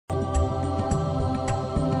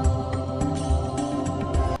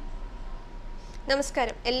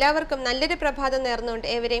നമസ്കാരം എല്ലാവർക്കും നല്ലൊരു പ്രഭാതം നേർന്നുകൊണ്ട്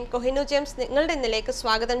ഏവരെയും കൊഹിനു ജെയിംസ് നിങ്ങളുടെ ഇന്നിലേക്ക്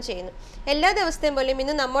സ്വാഗതം ചെയ്യുന്നു. എല്ലാ ദിവസത്തെയും പോലും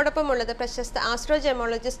ഇന്ന് നമ്മോടൊപ്പം ഉള്ളത് പ്രശസ്ത ആസ്ട്രോ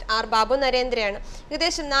ജെമോളജിസ്റ്റ് ആർ ബാബു നരേന്ദ്രയാണ്.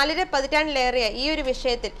 ഏകദേശം 4.5 പതിറ്റാണ്ടിലേറിയ ഈ ഒരു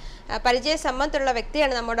വിഷയത്തിൽ പരിചയ സമ്പത്തുള്ള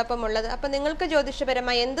വ്യക്തിയാണ് നമ്മോടൊപ്പം ഉള്ളത്. അപ്പോൾ നിങ്ങൾക്ക്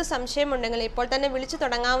ജ്യോതിഷപരമായി എന്ത് സംശയമുണ്ടെങ്കിലും ഇപ്പോൾ തന്നെ വിളിച്ചു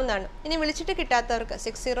തുടങ്ങാവുന്നതാണ്. ഇനി വിളിച്ചിട്ട് കിട്ടാത്തവർക്ക്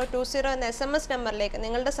 6020 എന്ന SMS നമ്പറിലേക്ക്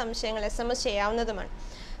നിങ്ങളുടെ സംശയങ്ങൾ SMS ചെയ്യാവുന്നതുമാണ്.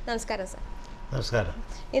 നമസ്കാരം സർ. നമസ്കാരം.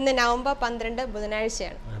 ഇന്ന് നവംബർ 12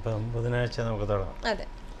 ബുധനാഴ്ചയാണ്. അപ്പം ബുധനാഴ്ച നമുക്ക് തുടങ്ങാം. അതെ,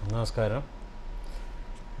 നമസ്കാരം.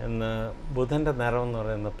 ഇന്ന് ബുധൻ്റെ നിറം എന്ന്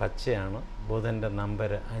പറയുന്നത് പച്ചയാണ്. ബുധൻ്റെ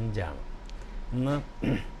നമ്പർ 5 ആണ്. ഇന്ന്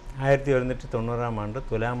 1190 ആണ്ട്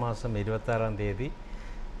തുലാമാസം 26-ാം തീയതി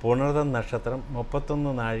പുണർതം നക്ഷത്രം 31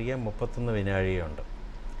 നാഴിക 31 വിനാഴികയുണ്ട്.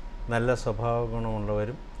 നല്ല സ്വഭാവ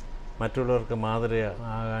ഗുണമുള്ളവരും മറ്റുള്ളവർക്ക് മാതൃക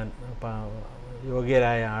ആകാൻ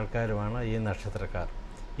യോഗ്യരായ ആൾക്കാരുമാണ് ഈ നക്ഷത്രക്കാർ.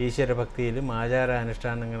 ഈശ്വരഭക്തിയിലും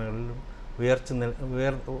ആചാരാനുഷ്ഠാനങ്ങളിലും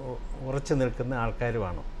ഉറച്ചു നിൽക്കുന്ന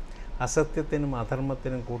ആൾക്കാരുമാണ്. അസത്യത്തിനും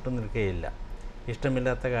അധർമ്മത്തിനും കൂട്ടുനിൽക്കുകയില്ല.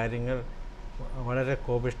 ഇഷ്ടമില്ലാത്ത കാര്യങ്ങൾ വളരെ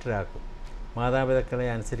കോപിഷ്ഠരാക്കും. മാതാപിതാക്കളെ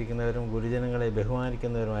അനുസരിക്കുന്നവരും ഗുരുജനങ്ങളെ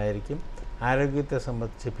ബഹുമാനിക്കുന്നവരുമായിരിക്കും. ആരോഗ്യത്തെ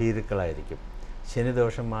സംബന്ധിച്ച് ഭീരുക്കളായിരിക്കും.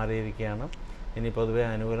 ശനിദോഷം മാറിയിരിക്കുകയാണ്. ഇനി പൊതുവെ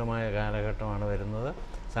അനുകൂലമായ കാലഘട്ടമാണ് വരുന്നത്.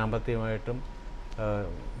 സാമ്പത്തികമായിട്ടും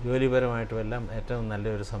ജോലിപരമായിട്ടുമെല്ലാം ഏറ്റവും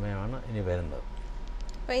നല്ലൊരു സമയമാണ് ഇനി വരുന്നത്.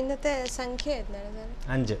 അപ്പോൾ ഇന്നത്തെ സംഖ്യ എന്താണ്?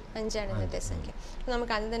 5 ആണ് ഇന്നത്തെ സംഖ്യ.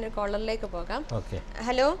 നമുക്ക് ആദ്യം തന്നെ കോളറിലേക്ക് പോകാം. ഓക്കെ.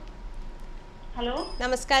 ഹലോ. ഹലോ,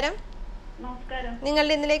 നമസ്കാരം. നമസ്കാരം.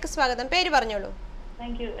 നിങ്ങളുടെ ഇന്നിലേക്ക് സ്വാഗതം. പേര് പറഞ്ഞോളൂ.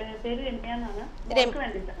 Thank you. പേര് രമ്യാന്നാണ്.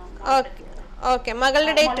 ഓക്കെ.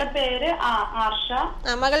 മകളുടെ ഡേറ്റ് പേര് ആർഷ.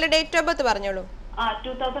 മകളുടെ ഡേറ്റ് ഓഫ് ബർത്ത് പറഞ്ഞോളൂ.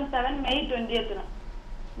 2007 മെയ് 20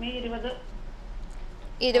 മെയ് 20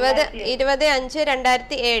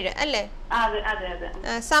 20/5/2007 അല്ലേ? അതെ അതെ അതെ.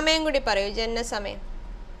 സമയം കൂടി പറയൂ. ജനന സമയം.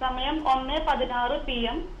 സമയം 1:16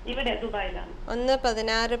 PM. ഇവിടെ ദുബായിലാണ്.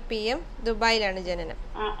 1:16 PM ദുബായിലാണ് ജനനം.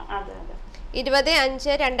 അതെ അതെ.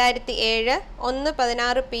 20/5/2007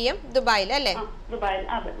 1:16 PM ദുബായിൽ അല്ലേ? ദുബായിൽ.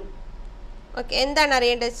 അതെ. ഓക്കെ. എന്താണ്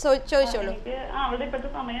അറിയേണ്ടത്? ചോദിച്ചോളൂ. അവിടെ ഇപ്പോഴത്തെ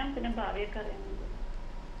സമയം പിന്നെ ഭാവിയൊക്കെ അറിയുന്നത്.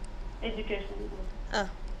 എഡ്യൂക്കേഷൻ.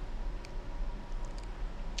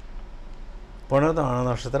 പുണർതമാണോ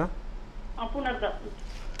നക്ഷത്രം? പുണർതം.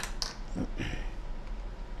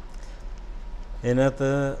 ഇതിനകത്ത്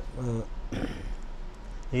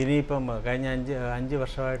ഇനിയിപ്പം കഴിഞ്ഞ 5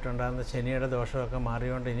 വർഷമായിട്ടുണ്ടാകുന്ന ശനിയുടെ ദോഷമൊക്കെ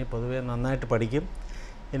മാറിയോണ്ട് ഇനി പൊതുവെ നന്നായിട്ട് പഠിക്കും.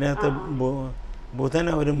 ഇതിനകത്ത്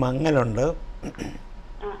ബുധന് ഒരു മങ്ങലുണ്ട്.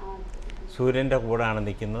 സൂര്യൻ്റെ കൂടാണ്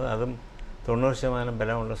നിൽക്കുന്നത്. അതും 90%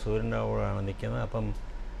 ബലമുള്ള സൂര്യൻ്റെ കൂടാണ് നിൽക്കുന്നത്. അപ്പം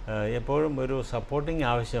എപ്പോഴും ഒരു സപ്പോർട്ടിങ്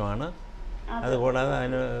ആവശ്യമാണ്. അതുകൂടാതെ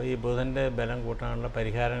അതിന് ഈ ബുധൻ്റെ ബലം കൂട്ടാനുള്ള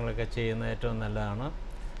പരിഹാരങ്ങളൊക്കെ ചെയ്യുന്നത് ഏറ്റവും നല്ലതാണ്.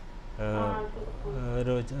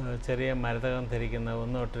 ഒരു ചെറിയ മരതകം ധരിക്കുന്ന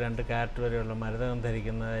 1 തൊട്ട് 2 കാരറ്റ് വരെയുള്ള മരതകം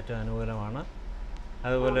ധരിക്കുന്നത് ഏറ്റവും അനുകൂലമാണ്.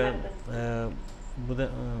 അതുപോലെ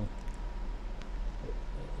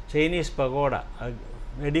ചൈനീസ് പഗോഡ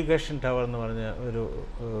എഡ്യൂക്കേഷൻ ടവർ എന്ന് പറഞ്ഞ ഒരു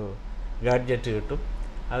ഗാഡ്ജറ്റ് കിട്ടും.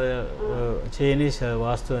 അത് ചൈനീസ്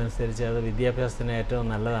വാസ്തു അനുസരിച്ച് അത് വിദ്യാഭ്യാസത്തിന് ഏറ്റവും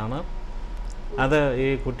നല്ലതാണ്. അത് ഈ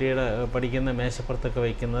കുട്ടിയുടെ പഠിക്കുന്ന മേശപ്പുറത്തൊക്കെ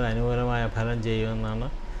വയ്ക്കുന്നത് അനുകൂലമായ ഫലം ചെയ്യുമെന്നാണ്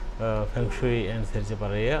ഫെങ്ഷുയി അനുസരിച്ച്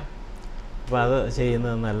പറയുക. അപ്പോൾ അത്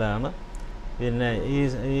ചെയ്യുന്നത് നല്ലതാണ്. പിന്നെ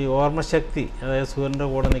ഈ ഓർമ്മശക്തി, അതായത് സൂര്യൻ്റെ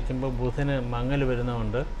കൂടെ നിൽക്കുമ്പോൾ ബുധന് മങ്ങൽ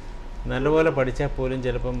വരുന്നതുകൊണ്ട് നല്ലപോലെ പഠിച്ചാൽ പോലും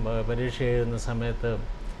ചിലപ്പം പരീക്ഷ എഴുതുന്ന സമയത്ത്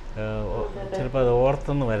ചിലപ്പോൾ അത്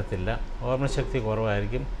ഓർത്തൊന്നും വരത്തില്ല. ഓർമ്മശക്തി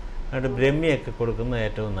കുറവായിരിക്കും. അതുകൊണ്ട് ബ്രഹ്മിയൊക്കെ കൊടുക്കുന്നത്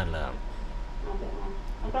ഏറ്റവും നല്ലതാണ്.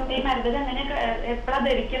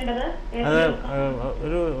 അത്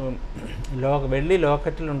ഒരു വെള്ളി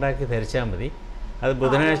ലോക്കറ്റിൽ ഉണ്ടാക്കി ധരിച്ചാൽ മതി. അത്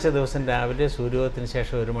ബുധനാഴ്ച ദിവസം രാവിലെ സൂര്യോദയത്തിന്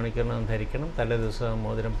ശേഷം 1 മണിക്കൂറിനകം ധരിക്കണം. തലേ ദിവസം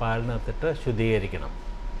മോതിരം പാലിനകത്തിട്ട് ശുദ്ധീകരിക്കണം.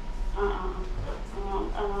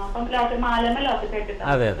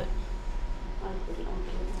 അതെ അതെ.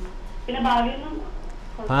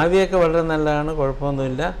 ഭാവിയൊക്കെ വളരെ നല്ലതാണ്.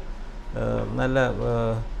 കുഴപ്പമൊന്നുമില്ല. നല്ല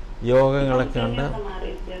യോഗങ്ങളൊക്കെ ഉണ്ട്.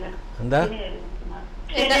 എന്താ?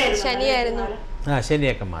 ശനിയായിരുന്നു.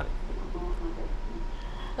 ശനിയൊക്കെ മാറി.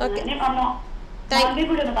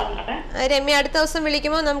 രമ്യ അടുത്ത ദിവസം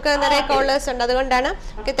വിളിക്കുമ്പോൾ നമുക്ക് നിറയെ കോളേഴ്സ് ഉണ്ട്, അതുകൊണ്ടാണ്.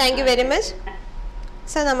 Okay, thank you very much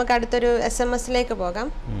sir. നമുക്ക് അടുത്തൊരു SMS പോകാം.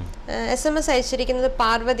 SMS അയച്ചിരിക്കുന്നത്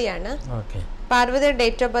പാർവതിയാണ്. പാർവതിയുടെ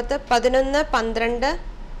ഡേറ്റ് ഓഫ് ബർത്ത്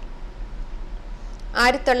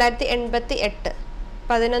 11/12/1988.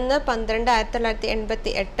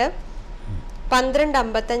 11/12/1988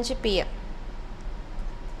 12:55 PM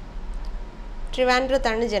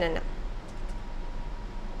ട്രിവാൻഡ്രത്താണ് ജനനം.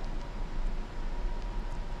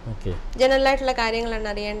 ജനറലായിട്ടുള്ള കാര്യങ്ങളാണ്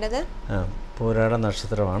അറിയേണ്ടത്. പൂരാട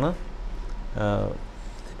നക്ഷത്രമാണ്.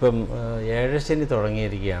 ഇപ്പം ഏഴരശനി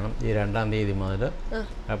തുടങ്ങിയിരിക്കുകയാണ് ഈ 2-ാം തീയതി മുതൽ.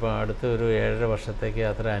 അപ്പോൾ അടുത്ത ഒരു 7.5 വർഷത്തേക്ക്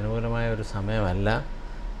അത്ര അനുകൂലമായ ഒരു സമയമല്ല.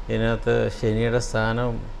 ഇതിനകത്ത് ശനിയുടെ സ്ഥാനം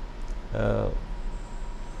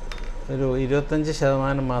ഒരു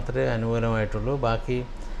 25% മാത്രമേ അനുകൂലമായിട്ടുള്ളൂ. ബാക്കി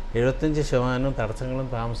 75% തടസ്സങ്ങളും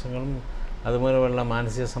താമസങ്ങളും അതുമൂലമുള്ള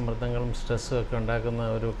മാനസിക സമ്മർദ്ദങ്ങളും സ്ട്രെസ്സും ഒക്കെ ഉണ്ടാക്കുന്ന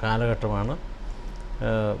ഒരു കാലഘട്ടമാണ്.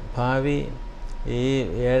 ഭാവി ഈ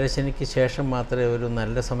ഏഴരശനിക്ക് ശേഷം മാത്രമേ ഒരു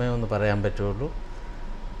നല്ല സമയമെന്ന് പറയാൻ പറ്റുള്ളൂ.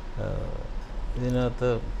 ഇതിനകത്ത്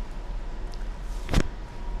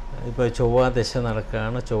ഇപ്പോൾ ചൊവ്വാദശ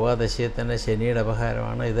നടക്കുകയാണ്. ചൊവ്വാദശയിൽ തന്നെ ശനിയുടെ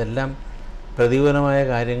അപഹാരമാണ്. ഇതെല്ലാം പ്രതികൂലമായ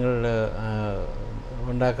കാര്യങ്ങൾ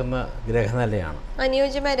ഉണ്ടാക്കുന്ന ഗ്രഹനിലയാണ്.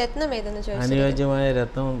 അനുയോജ്യമായ രത്നം ഏതെന്ന് ചോദിച്ചു. അനുയോജ്യമായ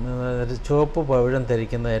രത്നം ചുവപ്പ് പവിഴം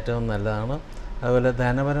ധരിക്കുന്നത് ഏറ്റവും നല്ലതാണ്. അതുപോലെ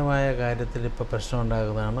ധനപരമായ കാര്യത്തിൽ ഇപ്പോൾ പ്രശ്നം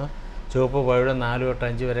ഉണ്ടാകുന്നതാണ്. ചുവപ്പ് പവിഴം 4 തൊട്ട്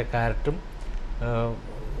 5 വരെ കാരറ്റും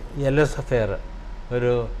യെല്ലോ സഫയർ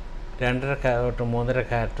ഒരു 2.5 തൊട്ട് 3.5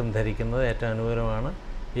 കാരറ്റും ധരിക്കുന്നത് ഏറ്റവും അനുകൂലമാണ്.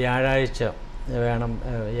 വ്യാഴാഴ്ച വേണം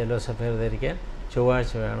യെല്ലോ സഫയർ ധരിക്കാൻ,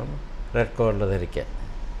 ചൊവ്വാഴ്ച വേണം റെഡ് കോറൽ ധരിക്കാൻ.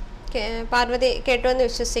 പാർവതി കേട്ടുവെന്ന്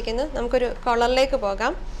വിശ്വസിക്കുന്നു. നമുക്കൊരു കോളറിലേക്ക്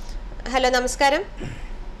പോകാം. ഹലോ, നമസ്കാരം.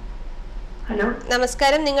 ഹലോ,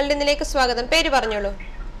 നമസ്കാരം. നിങ്ങളുടെ ഇന്നിലേക്ക് സ്വാഗതം. പേര് പറഞ്ഞോളൂ.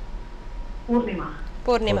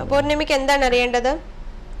 പൂർണിമ. പൂർണിമയ്ക്ക് എന്താണ് അറിയേണ്ടത്?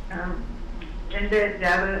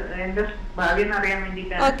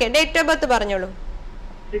 ഓക്കെ, ഡേറ്റ് ഓഫ് ബർത്ത് പറഞ്ഞോളൂ.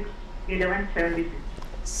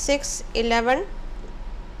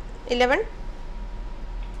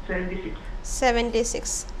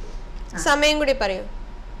 6/11/76. സമയം കൂടി പറയൂ.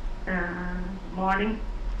 Morning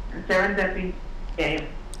 7:30 AM.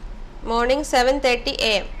 Morning 7:30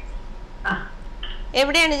 AM.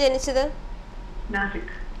 എവിടെയാണ് ജനിച്ചത്?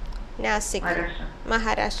 നാസിക്,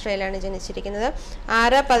 മഹാരാഷ്ട്രയിലാണ് ജനിച്ചിരിക്കുന്നത്.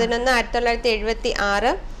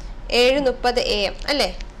 6/11/1976, 7:30 AM അല്ലേ?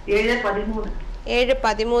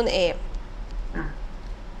 7:13 AM.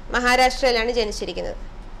 മഹാരാഷ്ട്രയിലാണ് ജനിച്ചിരിക്കുന്നത്.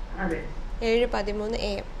 7:13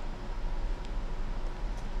 AM.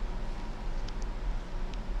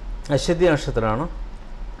 അശ്വതി നക്ഷത്രമാണോ?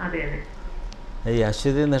 ഈ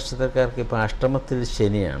അശ്വതി നക്ഷത്രക്കാർക്ക് ഇപ്പോൾ അഷ്ടമത്തിൽ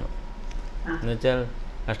ശനിയാണ്. എന്നുവെച്ചാൽ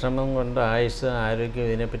അഷ്ടമം കൊണ്ട് ആയുസ്, ആരോഗ്യം,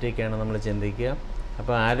 ഇതിനെപ്പറ്റിയൊക്കെയാണ് നമ്മൾ ചിന്തിക്കുക.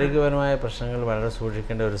 അപ്പോൾ ആരോഗ്യപരമായ പ്രശ്നങ്ങൾ വളരെ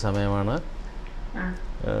സൂക്ഷിക്കേണ്ട ഒരു സമയമാണ്.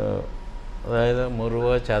 അതായത്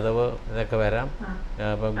മുറിവ്, ചതവ് ഇതൊക്കെ വരാം.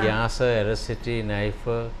 അപ്പം ഗ്യാസ്, ഇലക്ട്രിസിറ്റി,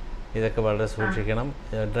 നൈഫ് ഇതൊക്കെ വളരെ സൂക്ഷിക്കണം.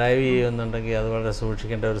 ഡ്രൈവ് ചെയ്യുന്നുണ്ടെങ്കിൽ അത് വളരെ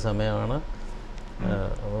സൂക്ഷിക്കേണ്ട ഒരു സമയമാണ്.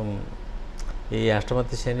 അപ്പം ഈ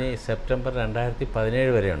അഷ്ടമത്തി ശനി സെപ്റ്റംബർ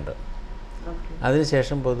 2017 വരെയുണ്ട്.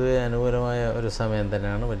 അതിനുശേഷം പൊതുവെ അനുകൂലമായ ഒരു സമയം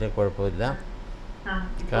തന്നെയാണ്, വലിയ കുഴപ്പമില്ല.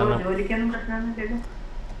 കാരണം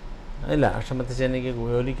ഇല്ല, അഷ്ടമത്തി ശനിക്ക്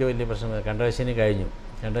ജോലിക്ക് വലിയ പ്രശ്നമില്ല. കണ്ടകശനി കഴിഞ്ഞു.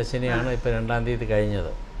 കണ്ടകശനിയാണ് ഇപ്പോൾ 2-ാം തീയതി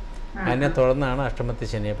കഴിഞ്ഞത്. അതിനെ തുടർന്നാണ് അഷ്ടമത്തി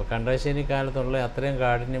ശനി. അപ്പോൾ കണ്ടകശനി കാലത്തുള്ള അത്രയും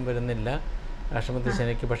കാഠിന്യം വരുന്നില്ല അഷ്ടമത്തി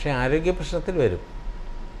ശനിക്ക്. പക്ഷേ ആരോഗ്യ പ്രശ്നത്തിൽ വരും.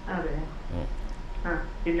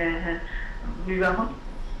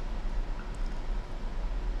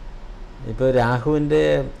 ഇപ്പോൾ രാഹുവിൻ്റെ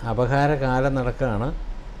അപഹാര കാലം നടക്കുകയാണ്.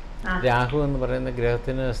 രാഹു എന്ന് പറയുന്ന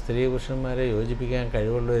ഗ്രഹത്തിന് സ്ത്രീ പുരുഷന്മാരെ യോജിപ്പിക്കാൻ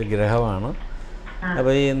കഴിവുള്ള ഒരു ഗ്രഹമാണ്.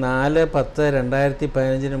 അപ്പോൾ ഈ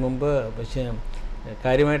 4/10/2015 മുമ്പ് പക്ഷേ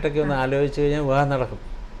കാര്യമായിട്ടൊക്കെ ഒന്ന് ആലോചിച്ച് കഴിഞ്ഞാൽ വിവാഹം നടക്കും.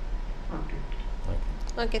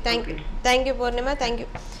 Okay, thank you Purnima. Thank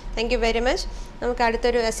you very much. നമുക്ക്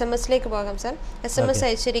അടുത്തൊരു SMS-ലേക്ക് പോകാം സാർ. SMS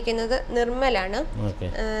അയച്ചിരിക്കുന്നത് നിർമ്മലാണ്.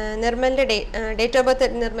 നിർമ്മലിൻ്റെ ഡേറ്റ് ഓഫ് ബർത്ത്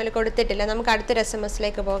നിർമ്മൽ കൊടുത്തിട്ടില്ല. നമുക്ക് അടുത്തൊരു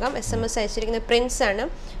SMS-ലേക്ക് പോകാം. SMS അയച്ചിരിക്കുന്നത് പ്രിൻസ് ആണ്.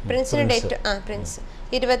 പ്രിൻസിന് ഡേറ്റ് പ്രിൻസ്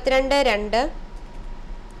 22/2/1992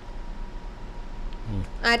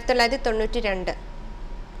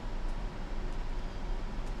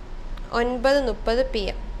 9:30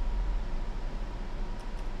 PM.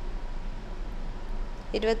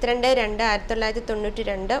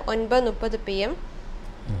 22/2/1992 9:30 PM.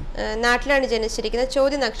 നാട്ടിലാണ് ജനിച്ചിരിക്കുന്നത്.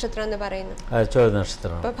 ചോദ്യ നക്ഷത്രം എന്ന് പറയുന്നു.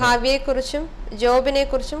 അപ്പോൾ ഭാവിയെക്കുറിച്ചും ജോബിനെ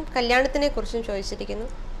കുറിച്ചും കല്യാണത്തിനെ കുറിച്ചും ചോദിച്ചിരിക്കുന്നു.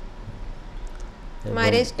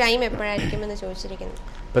 Marriage time എപ്പോഴായിരിക്കുമെന്ന് ചോദിച്ചിരിക്കുന്നു.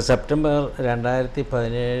 ഇപ്പോൾ സെപ്റ്റംബർ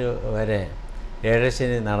 2017 വരെ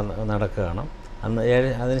ഏഴരശനി നടക്കുകയാണ്.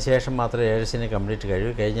 അതിനുശേഷം മാത്രമേ ഏഴരശനി കംപ്ലീറ്റ്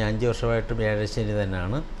കഴിയൂ. കഴിഞ്ഞ 5 വർഷമായിട്ടും ഏഴരശനി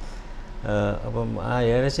തന്നെയാണ്. അപ്പം ആ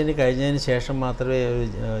ഏഴരശനി കഴിഞ്ഞതിന് ശേഷം മാത്രമേ ഒരു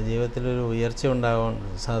ജീവിതത്തിലൊരു ഉയർച്ച ഉണ്ടാകാൻ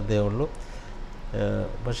സാധ്യതയുള്ളൂ.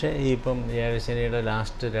 പക്ഷേ ഇപ്പം ഏഴരശനിയുടെ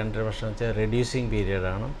ലാസ്റ്റ് 2.5 വർഷം വെച്ചാൽ റെഡ്യൂസിങ്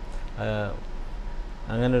പീരീഡാണ്.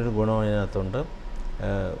 അങ്ങനൊരു ഗുണം ഇതിനകത്തുണ്ട്.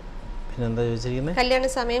 പിന്നെന്താ ചോദിച്ചിരിക്കുന്നത്? കല്യാണ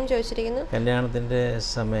സമയം ചോദിച്ചിരിക്കുന്നു. കല്യാണത്തിൻ്റെ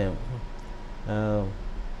സമയം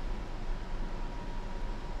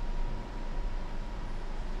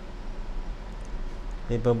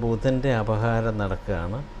ഇപ്പം ബുധൻ്റെ അപഹാരം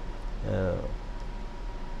നടക്കുകയാണ്.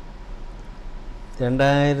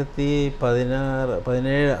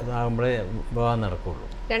 2017 ആകുമ്പോഴേ വിവാഹം നടക്കുകയുള്ളൂ.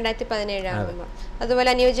 2017 ആകുമ്പോൾ. അതുപോലെ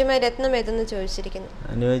അനുയോജ്യമായ രത്നം ഏതെന്ന് ചോദിച്ചിരിക്കുന്നു.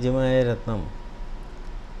 അനുയോജ്യമായ രത്നം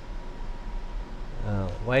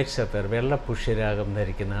വൈറ്റ് സഫയർ, വെള്ള പുഷ്യരാഗം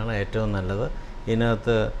ധരിക്കുന്നതാണ് ഏറ്റവും നല്ലത്.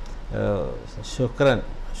 ഇതിനകത്ത്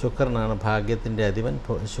ശുക്രനാണ് ഭാഗ്യത്തിൻ്റെ അധിപൻ.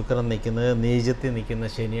 ശുക്രൻ നിൽക്കുന്നത് നീചത്തിൽ നിൽക്കുന്ന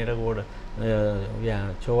ശനിയുടെ കൂടെ,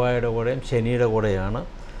 ചൊവ്വയുടെ കൂടെയും ശനിയുടെ കൂടെയാണ്.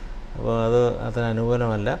 അപ്പോൾ അത് അത്ര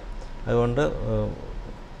അനുകൂലമല്ല. അതുകൊണ്ട്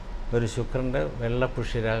ഒരു ശുക്രൻ്റെ വെള്ള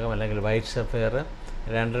പുഷ്യരാഗം അല്ലെങ്കിൽ വൈറ്റ് സഫയർ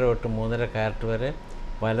 2.5 തൊട്ട് 3.5 കാരറ്റ് വരെ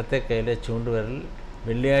വലത്തെ കയ്യിലെ ചൂണ്ടുവിരൽ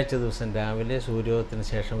വെള്ളിയാഴ്ച ദിവസം രാവിലെ സൂര്യോദയത്തിന്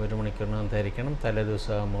ശേഷം 1 മണിക്കൂറിനകം ധരിക്കണം. തലേ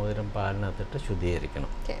ദിവസം മോതിരം പാലിനകത്തിട്ട് ശുദ്ധീകരിക്കണം.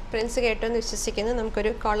 പ്രിൻസ് കേട്ടോന്ന് വിശ്വസിക്കുന്നു.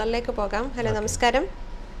 നമുക്കൊരു കോളറിലേക്ക് പോകാം. ഹലോ, നമസ്കാരം.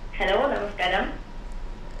 ഹലോ, നമസ്കാരം.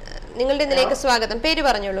 നിങ്ങളുടെ ഇതിലേക്ക് സ്വാഗതം. പേര്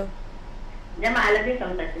പറഞ്ഞോളൂ. ഞാൻ മാലതി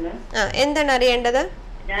സംസാരിക്കുന്നത്. എന്താണ് അറിയേണ്ടത്?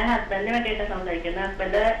 ഞാൻ ഹസ്ബൻഡിന് വേണ്ടിയിട്ട് സംസാരിക്കുന്നത്.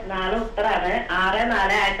 ഹസ്ബൻഡ് 4 ഉത്തരാണ്.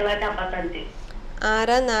 6/4/1955.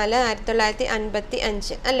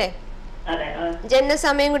 6/4/1955 അല്ലേ? അതെ.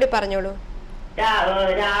 ജനനസമയം കൂടി പറഞ്ഞോളൂ.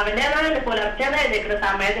 രാവിലെ പുലർച്ചെ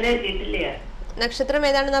സമയത്തിന് എത്തിയിട്ടില്ല. നക്ഷത്രം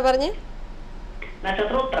ഏതാണെന്നാ പറഞ്ഞ്?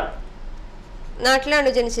 നക്ഷത്രം ഉത്തരം. നാട്ടിലാണോ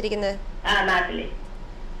ജനിച്ചിരിക്കുന്നത്? നാട്ടില്.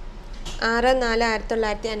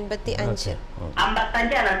 6/4/1955.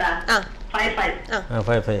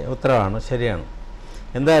 55 ഉത്തരവാണ്, ശരിയാണ്.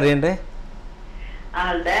 എന്താ അറിയണ്ടേ?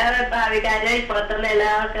 ആളുടെ ഭാവികാര്യം ഇപ്പുറത്തുള്ള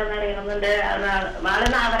എല്ലാവർക്കും അറിയണമെന്നുണ്ട്. നാളെ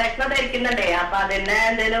നവരത്നം ധരിക്കുന്നുണ്ടേ. അപ്പൊ അതിന്റെ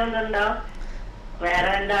എന്തെങ്കിലും ഒന്നുണ്ടോ?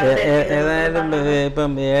 ഏതായാലും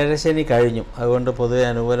ഇപ്പം 7 ശനി കഴിഞ്ഞു. അതുകൊണ്ട് പൊതുവെ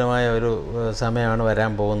അനുകൂലമായ ഒരു സമയമാണ്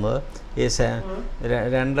വരാൻ പോകുന്നത്. ഈ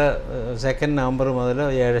 2 നവംബർ മുതൽ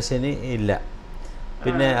 7 ശനി ഇല്ല.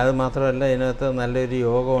 പിന്നെ അത് മാത്രമല്ല, ഇതിനകത്ത് നല്ലൊരു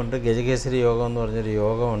യോഗമുണ്ട്. ഗജകേസരി യോഗം എന്ന് പറഞ്ഞൊരു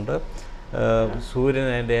യോഗമുണ്ട്. സൂര്യൻ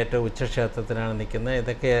അതിൻ്റെ ഏറ്റവും ഉച്ചക്ഷേത്രത്തിലാണ് നിൽക്കുന്നത്.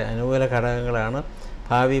 ഇതൊക്കെ അനുകൂല ഘടകങ്ങളാണ്.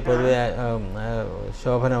 ഭാവി പൊതുവെ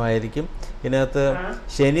ശോഭനമായിരിക്കും. ഇതിനകത്ത്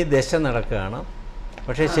ശനി ദശ നടക്കുകയാണ്.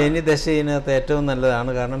 പക്ഷേ ശനി ദശ ഇതിനകത്ത് ഏറ്റവും നല്ലതാണ്.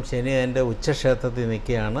 കാരണം ശനി അതിൻ്റെ ഉച്ചക്ഷേത്രത്തിൽ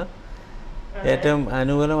നിൽക്കുകയാണ്. ഏറ്റവും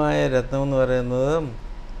അനുകൂലമായ രത്നം എന്ന് പറയുന്നത്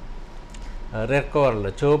റെഡ് കോറൽ,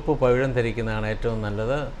 ചുവപ്പ് പവിഴം ധരിക്കുന്നതാണ് ഏറ്റവും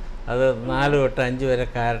നല്ലത്. അത് 4 തൊട്ട് 5 വരെ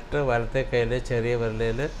കാരറ്റ് വലത്തെ കയ്യിൽ ചെറിയ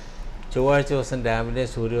വിരലിൽ ചൊവ്വാഴ്ച ദിവസം രാവിലെ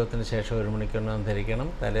സൂര്യോദയത്തിന് ശേഷം 1 മണിക്കൂറിനകം ധരിക്കണം.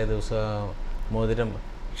 തലേ ദിവസം മോതിരം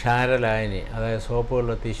ക്ഷാരലായനി, അതായത് സോപ്പ്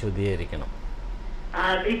വെള്ളത്തിൽ ശുദ്ധീകരിക്കണം.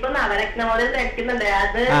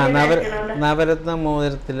 നവരത്ന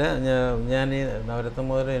മോതിരത്തിൽ ഞാൻ ഈ നവരത്ന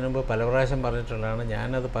മോതിരം ഇതിനു മുമ്പ് പല പ്രാവശ്യം പറഞ്ഞിട്ടുള്ളതാണ്.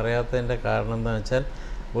 ഞാനത് പറയാത്തതിൻ്റെ കാരണം എന്താണെന്ന് വെച്ചാൽ,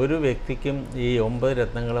 ഒരു വ്യക്തിക്കും ഈ 9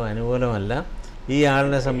 രത്നങ്ങളും അനുകൂലമല്ല. ഈ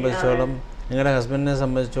ആളിനെ സംബന്ധിച്ചോളം, നിങ്ങളുടെ ഹസ്ബൻഡിനെ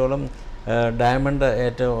സംബന്ധിച്ചോളം ഡയമണ്ട്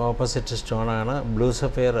ഏറ്റവും ഓപ്പോസിറ്റ് സ്റ്റോണാണ്, ബ്ലൂ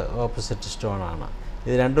സഫയർ ഓപ്പോസിറ്റ് സ്റ്റോണാണ്.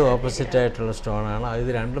 ഇത് രണ്ടും ഓപ്പോസിറ്റ് ആയിട്ടുള്ള സ്റ്റോണാണ്. ഇത്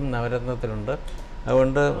രണ്ടും നവരത്നത്തിലുണ്ട്.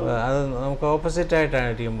 അതുകൊണ്ട് അത് നമുക്ക്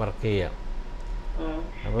ഓപ്പോസിറ്റായിട്ടായിരിക്കും വർക്ക് ചെയ്യാം.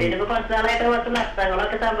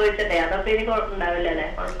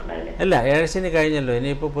 അല്ല, 7 ശനി കഴിഞ്ഞല്ലോ.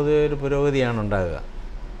 ഇനിയിപ്പോൾ പൊതുവെ ഒരു പുരോഗതിയാണ് ഉണ്ടാകുക.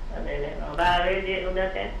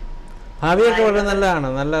 ഭാവിയൊക്കെ വളരെ നല്ലതാണ്.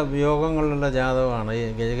 നല്ല യോഗങ്ങളുള്ള ജാതകമാണ്. ഈ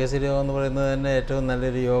ഗജകേസരി യോഗം എന്ന് പറയുന്നത് തന്നെ ഏറ്റവും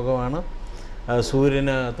നല്ലൊരു യോഗമാണ്.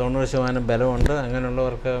 സൂര്യന് 90% ബലമുണ്ട്.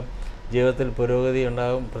 അങ്ങനെയുള്ളവർക്ക് ജീവിതത്തിൽ പുരോഗതി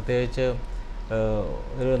ഉണ്ടാകും. പ്രത്യേകിച്ച്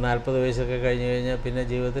ഒരു 40 വയസ്സൊക്കെ കഴിഞ്ഞ് കഴിഞ്ഞാൽ പിന്നെ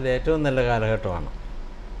ജീവിതത്തിൽ ഏറ്റവും നല്ല കാലഘട്ടമാണ്.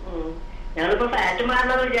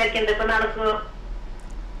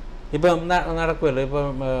 ഇപ്പം നടക്കുമല്ലോ. ഇപ്പം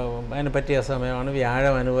അതിന് പറ്റിയ സമയമാണ്.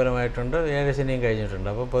 വ്യാഴം അനുകൂലമായിട്ടുണ്ട്, 7 ശനിയും കഴിഞ്ഞിട്ടുണ്ട്.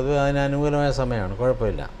 അപ്പം പൊതുവെ അതിന് അനുകൂലമായ സമയമാണ്.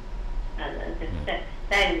 കുഴപ്പമില്ല.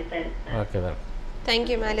 Okay, thank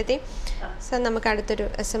you Malathi. Sir, നമുക്ക് അടുത്തൊരു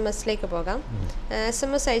SMS പോകാം.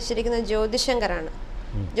 SMS അയച്ചിരിക്കുന്നത് ജ്യോതിശങ്കറാണ്.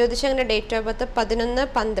 ജ്യോതിശങ്കറിൻ്റെ ഡേറ്റ് ഓഫ് ബർത്ത്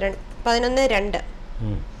 11/2/1988.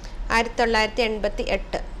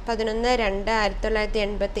 1988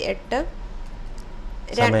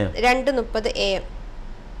 2:30 AM.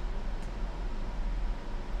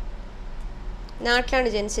 നാട്ടിലാണ്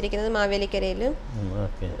ജനിച്ചിരിക്കുന്നത്, മാവേലിക്കരയിൽ.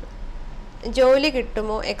 ജോലി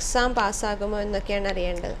കിട്ടുമോ, എക്സാം പാസ്സാകുമോ എന്നൊക്കെയാണ്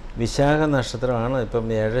അറിയേണ്ടത്. വിശാഖ നക്ഷത്രമാണ്. ഇപ്പം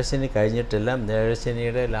 7 ശനി കഴിഞ്ഞിട്ടില്ല. 7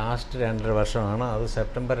 ശനിയുടെ ലാസ്റ്റ് 2.5 വർഷമാണ്. അത്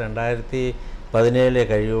സെപ്റ്റംബർ 2017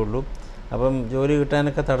 കഴിയുള്ളൂ. അപ്പം ജോലി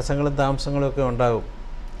കിട്ടാനൊക്കെ തടസ്സങ്ങളും താമസങ്ങളും ഒക്കെ ഉണ്ടാകും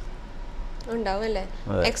അല്ലേ?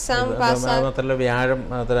 എക്സാം മാത്രമല്ല, വ്യാഴം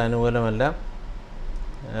അത്ര അനുകൂലമല്ല.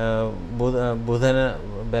 ബുധന്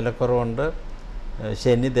ബലക്കുറവുണ്ട്.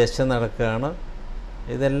 ശനി ദശ നടക്കുകയാണ്.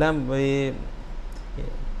 ഇതെല്ലാം ഈ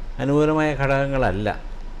അനുകൂലമായ ഘടകങ്ങളല്ല.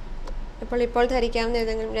 ഇപ്പോൾ ധരിക്കാവുന്ന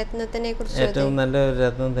ഏതെങ്കിലും രത്നത്തിനെ കുറിച്ച്? ഏറ്റവും നല്ല ഒരു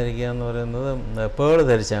രത്നം ധരിക്കുക എന്ന് പറയുന്നത് പേള്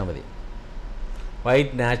ധരിച്ചാൽ മതി.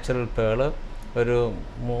 വൈറ്റ് നാച്ചുറൽ പേള് ഒരു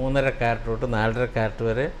 3.5 കാരറ്റ് തൊട്ട് 4.5 കാരറ്റ്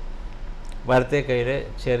വരെ വലത്തെ കയ്യിൽ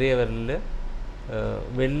ചെറിയ വിരലിൽ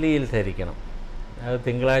വെള്ളിയിൽ ധരിക്കണം. അത്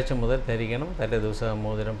തിങ്കളാഴ്ച മുതൽ ധരിക്കണം. തലേ ദിവസം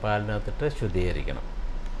മോതിരം പാലിനകത്തിട്ട് ശുദ്ധീകരിക്കണം.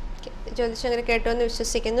 ജ്യോതിഷം അങ്ങനെ കേട്ടുവെന്ന്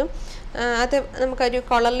വിശ്വസിക്കുന്നു. അത് നമുക്കൊരു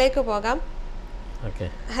കോളറിലേക്ക് പോകാം. ഓക്കെ.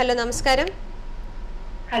 ഹലോ, നമസ്കാരം.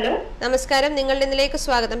 ഹലോ, നമസ്കാരം. നിങ്ങളുടെ ഇതിലേക്ക്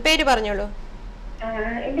സ്വാഗതം. പേര് പറഞ്ഞോളൂ.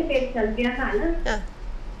 എന്റെ പേര് സന്ധ്യ എന്നാണ്.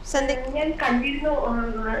 സന്ധ്യ, ഞാൻ കണ്ടിരുന്നു,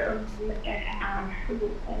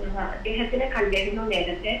 അദ്ദേഹത്തിനെ കണ്ടിരുന്നു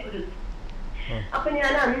നേരത്തെ ഒരു. അപ്പൊ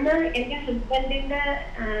ഞാൻ അന്ന് എന്റെ ഹസ്ബൻഡിന്റെ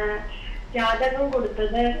ജാതകം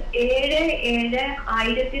കൊടുത്തത്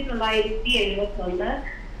 7/7/1971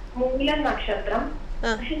 മൂലം നക്ഷത്രം.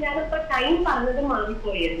 പക്ഷെ ഞാനിപ്പോ ടൈം പറഞ്ഞത്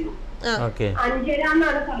മാറിപ്പോയിരുന്നു. 5:30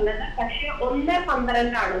 എന്നാണ് പറഞ്ഞത്, പക്ഷെ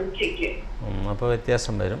 1:12 ഉച്ചയ്ക്ക്. അപ്പൊ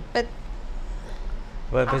വ്യത്യാസം വരും.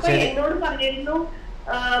 എന്നോട് പറഞ്ഞിരുന്നു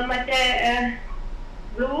മറ്റേ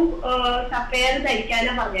ബ്ലൂ സഫയർ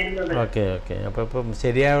ധരിക്കാനാ പറഞ്ഞിരുന്നത്. Okay okay. അപ്പൊ ഇപ്പം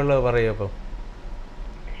ശരിയായുള്ളത് പറയൂ. അപ്പൊ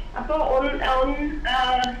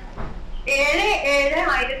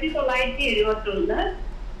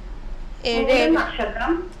 7/7/1971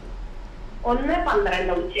 നക്ഷത്രം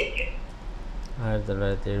 1:12 ഉച്ചയ്ക്ക്.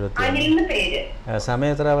 1970. അനിലിന്റെ പേര്.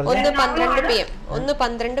 സമയം എത്ര പറഞ്ഞു? 1:12 PM.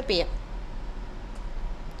 1:12 PM.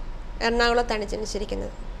 എറണാകുളത്താണ്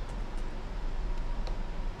ജനിച്ചിരിക്കുന്നത്.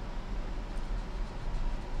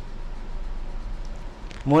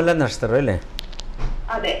 മൂല നക്ഷത്രം അല്ലേ?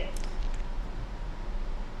 അതെ.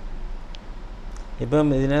 ഇപ്പം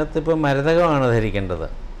ഇതിനകത്ത് ഇപ്പം മരതകമാണ് ധരിക്കേണ്ടത്.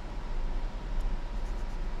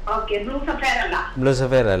 ബ്ലൂ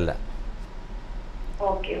സഫയർ അല്ല.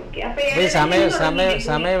 ഈ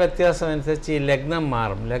സമയ വ്യത്യാസം അനുസരിച്ച് ഈ ലഗ്നം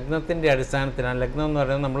മാറും. ലഗ്നത്തിൻ്റെ അടിസ്ഥാനത്തിലാണ്. ലഗ്നം എന്ന്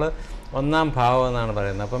പറയുന്നത് നമ്മൾ 1-ാം ഭാവം എന്നാണ്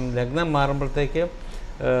പറയുന്നത്. അപ്പം ലഗ്നം മാറുമ്പോഴത്തേക്ക്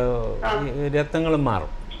രത്നങ്ങളും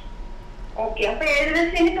മാറും.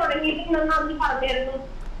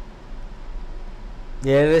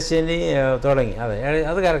 ഏഴരശനി തുടങ്ങി. അതെ,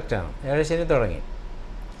 അത് കറക്റ്റാണ്. ഏഴരശനി തുടങ്ങി.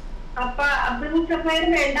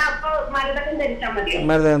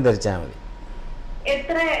 മരതകം ധരിച്ചാൽ മതി.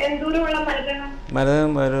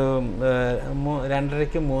 മരതകം ഒരു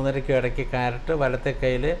 2:30-നും 3:30-നും ഇടയ്ക്ക് കാരറ്റ് വലത്തെ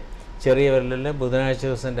കയ്യിൽ ചെറിയ വിരലിൽ ബുധനാഴ്ച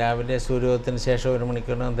ദിവസം രാവിലെ സൂര്യോദയത്തിന് ശേഷം 1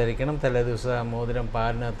 മണിക്കൂറിനകം ധരിക്കണം. തലേ ദിവസം മോതിരം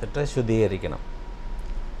പാലിനകത്തിട്ട് ശുദ്ധീകരിക്കണം.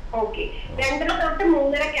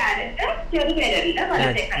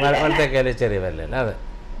 വലത്തെ കയ്യിൽ ചെറിയ വിരലിൽ. അതെ.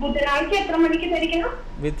 ബുധനാഴ്ച എത്ര മണിക്ക് ധരിക്കണം?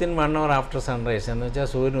 വിത്തിൻ 1 hour ആഫ്റ്റർ സൺറൈസ്, എന്ന് വെച്ചാൽ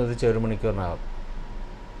സൂര്യൻ ഉദിച്ച് 1 മണിക്കൂറിനാവും.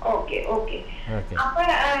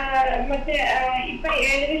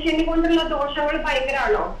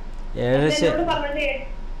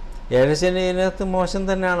 ഏഴരശനിനകത്ത് മോശം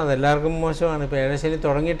തന്നെയാണ്. അത് എല്ലാവർക്കും മോശമാണ്. ഇപ്പൊ ഏഴരശനി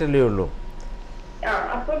തുടങ്ങിയിട്ടല്ലേ ഉള്ളൂ.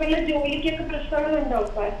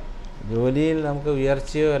 ജോലിയിൽ നമുക്ക്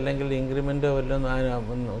ഉയർച്ചയോ അല്ലെങ്കിൽ ഇൻക്രിമെന്റോ വല്ലതും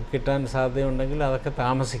കിട്ടാൻ സാധ്യതയുണ്ടെങ്കിൽ അതൊക്കെ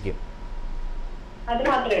താമസിക്കും.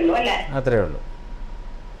 അത്രേ ഉള്ളൂ.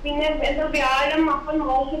 പിന്നെ വ്യാഴം അപ്പം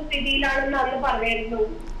മോശസ്ഥിതിയിലാണെന്ന് അന്ന് പറഞ്ഞിരുന്നു.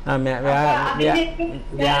 അല്ല,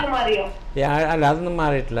 അതൊന്നും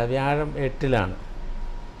മാറിയിട്ടില്ല. വ്യാഴം 8-ലാണ്.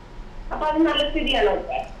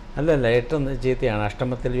 അല്ലല്ല, 8 ചീത്തയാണ്.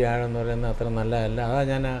 അഷ്ടമത്തിൽ വ്യാഴം എന്ന് പറയുന്നത് അത്ര നല്ലതല്ല. അതാ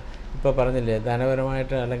ഞാൻ ഇപ്പോൾ പറഞ്ഞില്ലേ,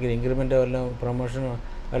 ധനപരമായിട്ട് അല്ലെങ്കിൽ ഇൻക്രിമെൻ്റോ വല്ലതും പ്രൊമോഷനോ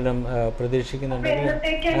വല്ലതും പ്രതീക്ഷിക്കുന്നുണ്ടെങ്കിൽ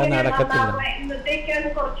അത് നടക്കത്തില്ല.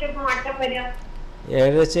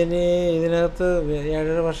 ഏഴരശനി ഇതിനകത്ത്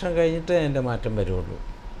 7.5 വർഷം കഴിഞ്ഞിട്ട് അതിൻ്റെ മാറ്റം വരുള്ളൂ.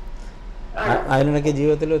 അതിനിടയ്ക്ക്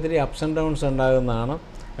ജീവിതത്തിൽ ഒത്തിരി അപ്സ് ആൻഡ് ഡൗൺസ് ഉണ്ടാകുന്നതാണ്.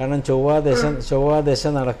 കാരണം ചൊവ്വാദശ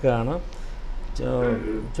നടക്കുകയാണ്.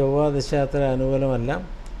 ചൊവ്വാദശ അത്ര അനുകൂലമല്ല.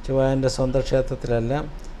 ചൊവ്വാൻ്റെ സ്വന്തം ക്ഷേത്രത്തിലല്ല.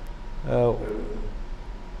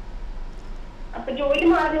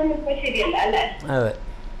 അതെ,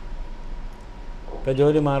 ഇപ്പം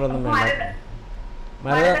ജോലി മാറൊന്നും വേണ്ട.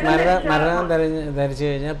 മരണം ധരിച്ചു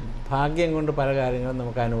കഴിഞ്ഞാൽ ഭാഗ്യം കൊണ്ട് പല കാര്യങ്ങളും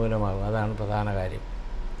നമുക്ക് അനുകൂലമാകും. അതാണ് പ്രധാന കാര്യം.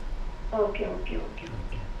 Okay,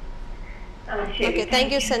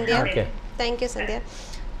 thank you Sandhya. Thank you സന്ധ്യ.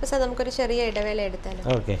 അപ്പോൾ സാർ, നമുക്കൊരു ചെറിയ ഇടവേള എടുത്താലോ?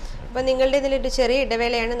 ഓക്കെ. അപ്പോൾ നിങ്ങളുടെ ഇതിലൊരു ചെറിയ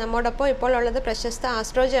ഇടവേളയാണ്. നമ്മോടൊപ്പം ഇപ്പോൾ ഉള്ളത് പ്രശസ്ത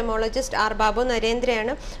ആസ്ട്രോ ജെമോളജിസ്റ്റ് ആർ ബാബു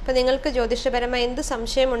നരേന്ദ്രയാണ്. അപ്പോൾ നിങ്ങൾക്ക് ജ്യോതിഷപരമായ എന്ത്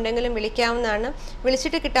സംശയമുണ്ടെങ്കിലും വിളിക്കാവുന്നതാണ്.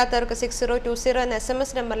 വിളിച്ചിട്ട് കിട്ടാത്തവർക്ക് 6020 എന്ന SMS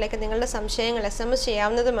നമ്പറിലേക്ക് നിങ്ങളുടെ സംശയങ്ങൾ SMS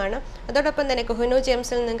ചെയ്യാവുന്നതുമാണ്. അതോടൊപ്പം തന്നെ കൊഹിനൂ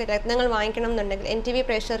ജെയിംസിൽ നിങ്ങൾക്ക് രത്നങ്ങൾ വാങ്ങിക്കണം എന്നുണ്ടെങ്കിൽ NTV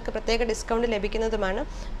പ്രേക്ഷകർക്ക് പ്രത്യേക ഡിസ്കൗണ്ട് ലഭിക്കുന്നതുമാണ്.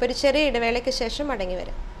 അപ്പോൾ ഒരു ചെറിയ ഇടവേളയ്ക്ക് ശേഷം മടങ്ങി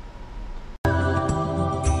വരാം.